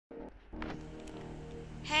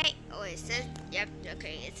Hey, oh, it says, yep,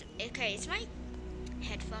 okay, it's my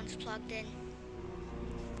headphones plugged in.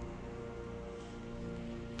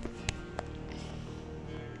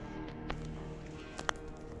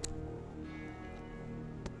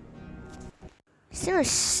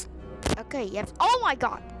 Serious? Okay, yep. Oh my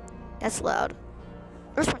god, that's loud.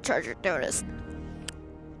 Where's my charger? There it is.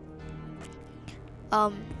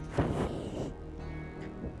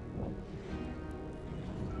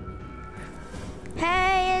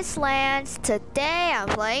 Hey, it's Lance. Today I'm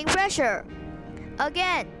playing Pressure.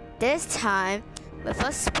 Again, this time with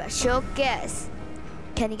a special guest.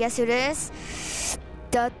 Can you guess who this is?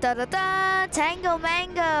 Da da da da! Tango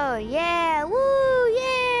Mango! Yeah! Woo!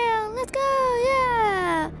 Yeah! Let's go!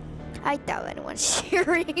 Yeah! I doubt anyone's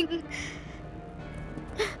cheering.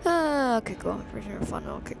 Okay, cool. Pressure fun.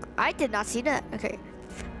 Okay, cool. I did not see that. Okay.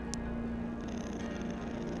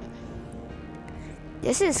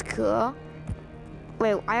 This is cool.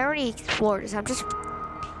 Wait, I already explored this. I'm just. Attention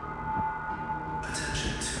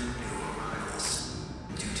to new arrivals.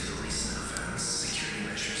 Due to the recent events, security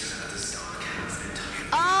measures at this dock have been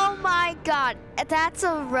tightened. Oh my god, that's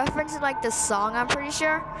a reference to like the song, I'm pretty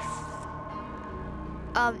sure.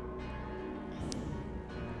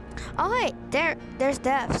 Oh wait, there's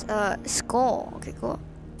Dev's skull. Okay, cool.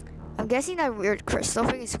 I'm guessing that weird crystal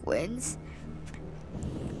thing is Gwyn's.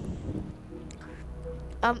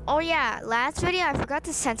 Oh yeah, last video I forgot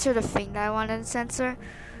to censor the thing that I wanted to censor.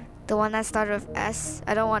 The one that started with S.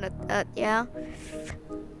 I don't want to, yeah.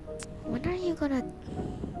 When are you gonna...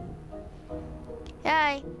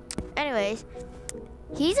 Hey. Anyways.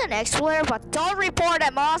 He's an explorer, but don't report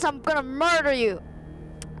him or else I'm gonna murder you.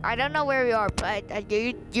 I don't know where we are, but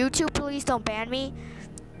YouTube, please don't ban me.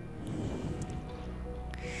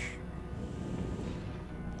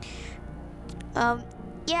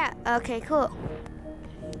 Yeah, okay, cool.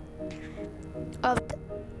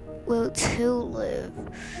 Will to live.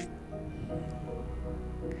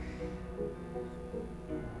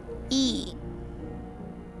 E.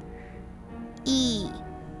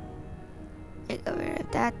 Get rid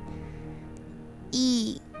of that.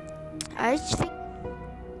 E. I just think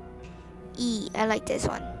E. I like this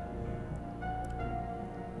one.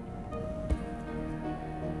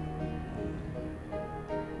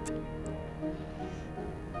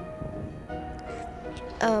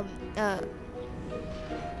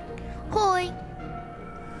 Hoi.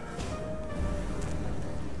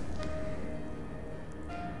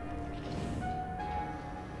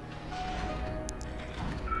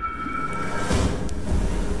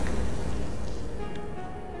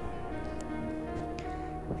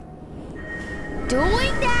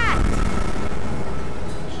 Doing that.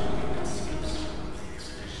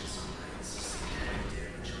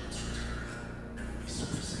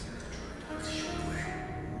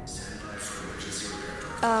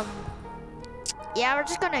 Yeah, we're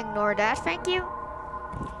just gonna ignore that, thank you.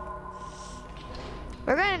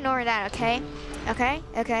 We're gonna ignore that, okay? Okay.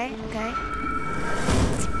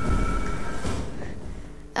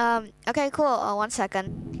 Okay, cool. 1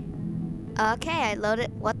 second. Okay, I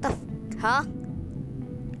loaded. What the huh?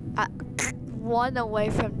 One away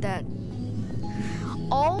from that.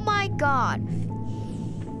 Oh my god.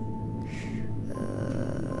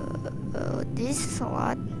 This is a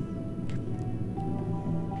lot.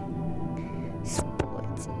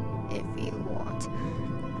 Split if you want.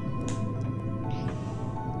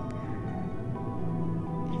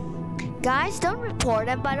 Guys, don't report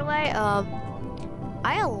him, by the way.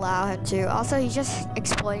 I allow him to. Also, he's just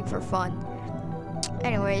exploiting for fun.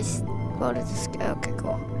 Anyways, what is this? Okay,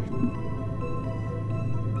 cool.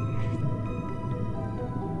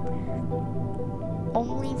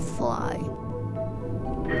 Only fly.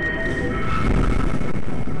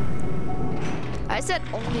 I said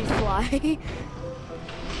only fly.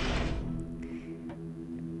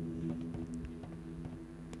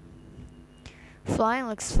 Flying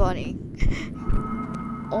looks funny.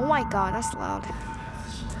 Oh my god, that's loud.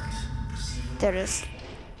 There it is.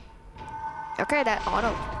 Okay, that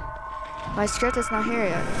auto. My script is not here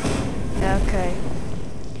yet. Okay.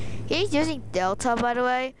 He's using Delta, by the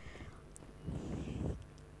way.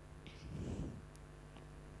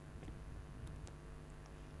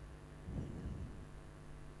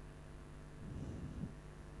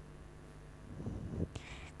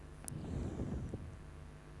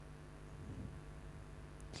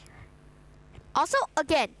 Also,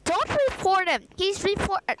 again, don't report him. He's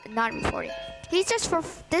not reporting. He's just for,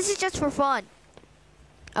 this is just for fun.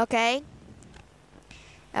 Okay?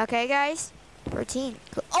 Okay, guys? Routine.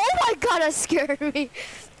 Oh my god, that scared me.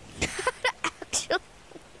 That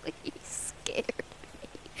actually scared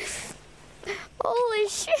me. Holy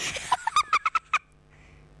shit.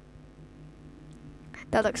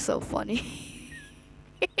 That looks so funny.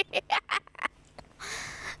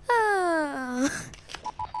 Ah.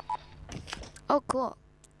 Oh, cool.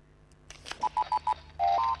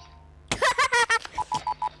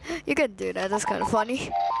 You can do that. That's kind of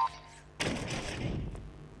funny.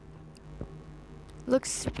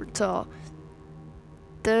 Looks super tall.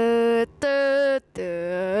 Duh, duh,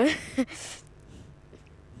 duh.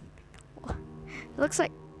 Looks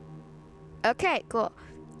like. Okay, cool.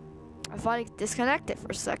 I finally disconnected for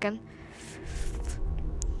a second.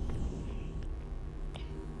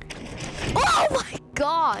 Oh my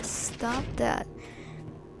god! Stop that.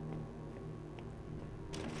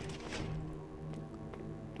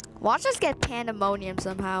 Watch us get pandemonium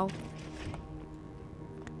somehow.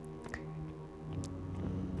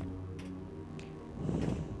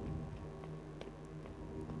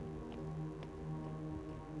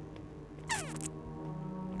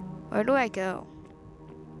 Where do I go?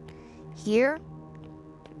 Here?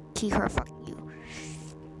 Keycard, fuck you.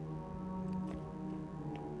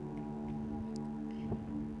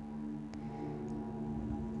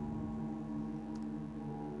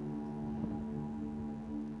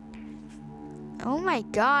 Oh my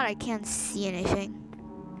god, I can't see anything.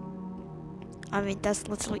 I mean, that's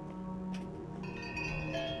literally...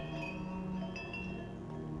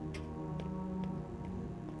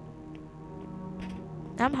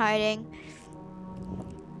 I'm hiding.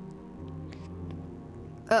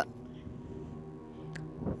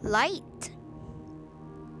 Light.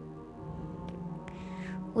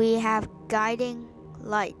 We have guiding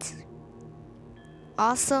light,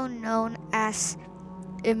 also known as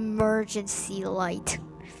emergency light.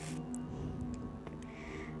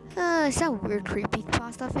 Is that weird creepy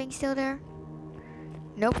pasta thing still there?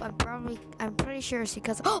 Nope, I'm pretty sure it's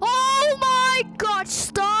because... Oh my god,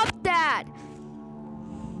 stop that!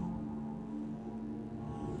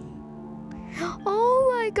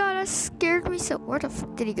 Oh my god, that scared me so... Where the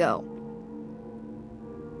fuck did he go?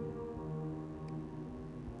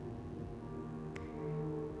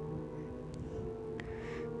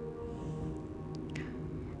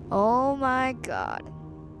 Oh my god.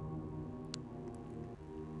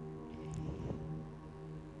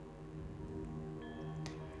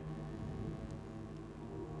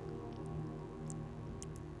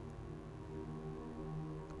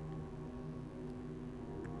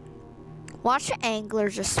 Watch the angler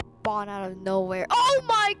just spawn out of nowhere. Oh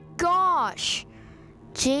my gosh!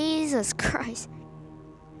 Jesus Christ.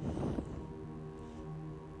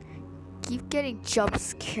 Keep getting jump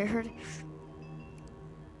scared.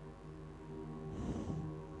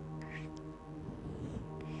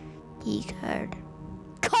 Keycard.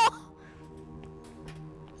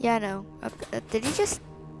 Yeah, I know. Did he just...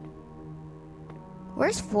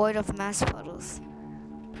 Where's Void of Mass Puddles?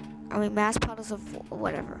 I mean, Mass Puddles of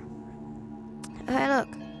whatever. Hey, look.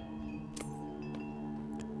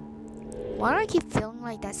 Why do I keep feeling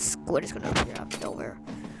like that squid is gonna appear out of nowhere?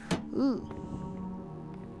 Ooh.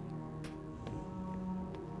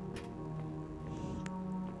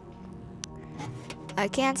 I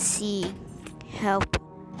can't see. Help.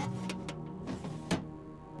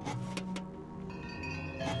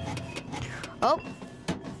 Oh.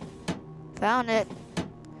 Found it.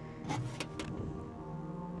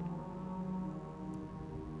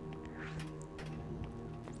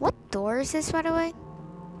 What door is this, by the way?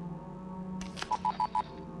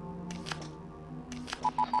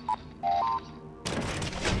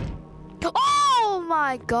 Oh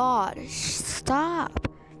my god! Stop!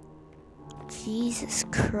 Jesus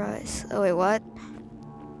Christ. Oh wait, what?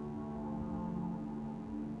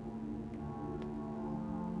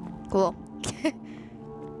 Cool.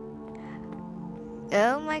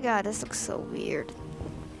 Oh my god, this looks so weird.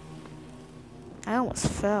 I almost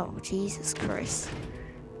fell. Jesus Christ.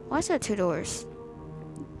 Why is there 2 doors?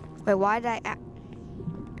 Wait, why did I...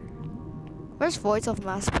 Where's Voids of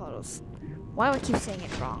Mass Puddles? Why do I keep saying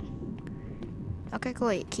it wrong? Okay, cool.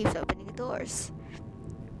 It keeps opening the doors.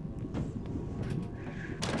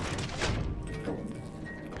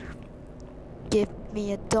 Give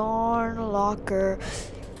me a darn locker.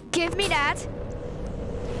 Give me that!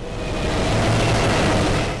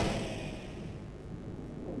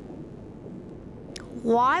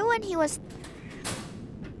 Why when he was...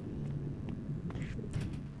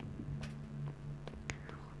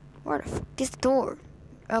 Where the fuck is the door?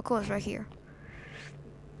 Oh, cool, it's right here.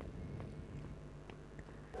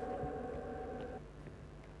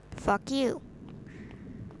 Fuck you.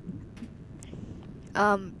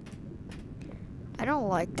 I don't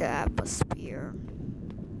like the atmosphere.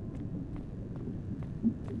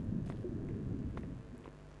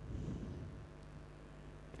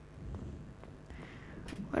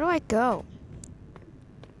 Where do I go?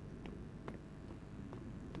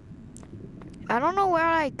 I don't know where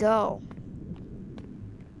I go.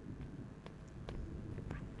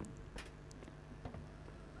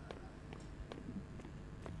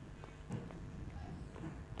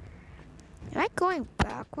 Am I going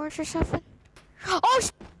backwards or something? Oh!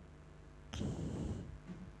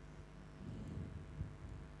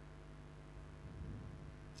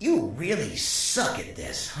 You really suck at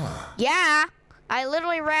this, huh? Yeah, I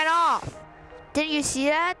literally ran off. Didn't you see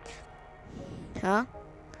that? Huh?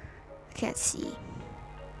 I can't see.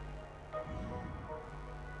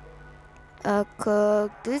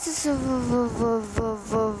 This is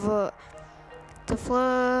the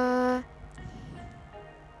floor.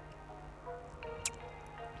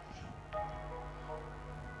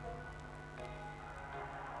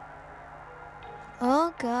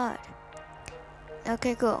 Oh God.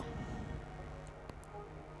 Okay, cool.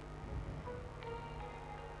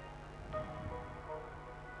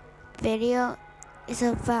 Video is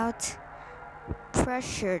about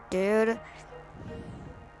pressure, dude.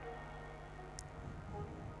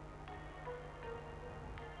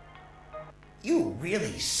 You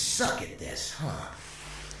really suck at this, huh?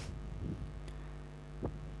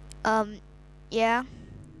 Yeah.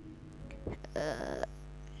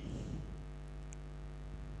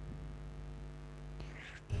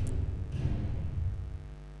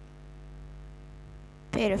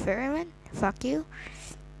 Peter Ferryman, fuck you.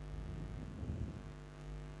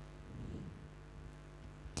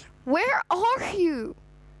 Where are you?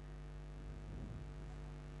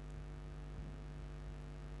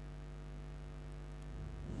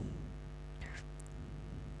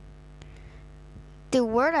 Dude,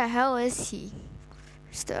 where the hell is he?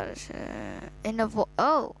 Status in the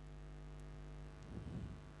oh.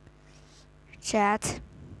 Chat.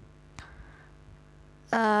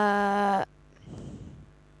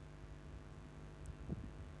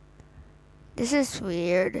 This is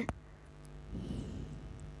weird.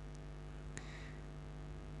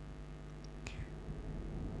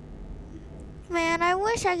 Man, I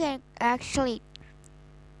wish I could actually.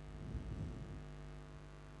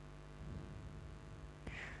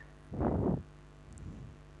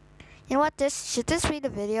 You know what? Should this be the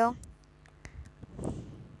video?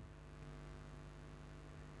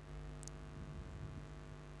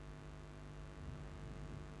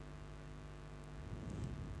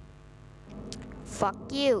 Fuck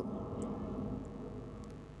you.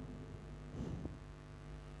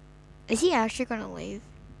 Is he actually gonna leave?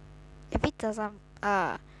 If he does, I'm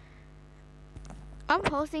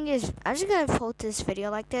posting this. I'm just gonna post this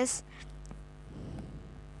video like this.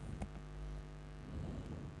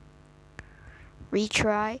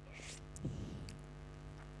 Retry.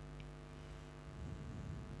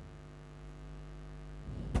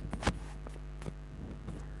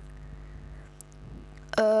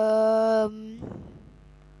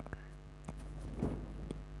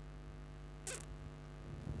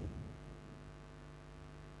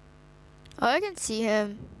 Oh, I can see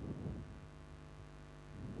him.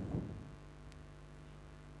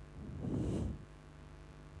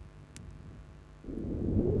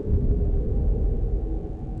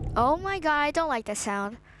 Oh my God, I don't like that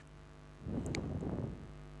sound.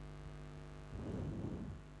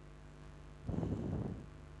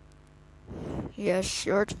 Yes,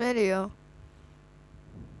 short video.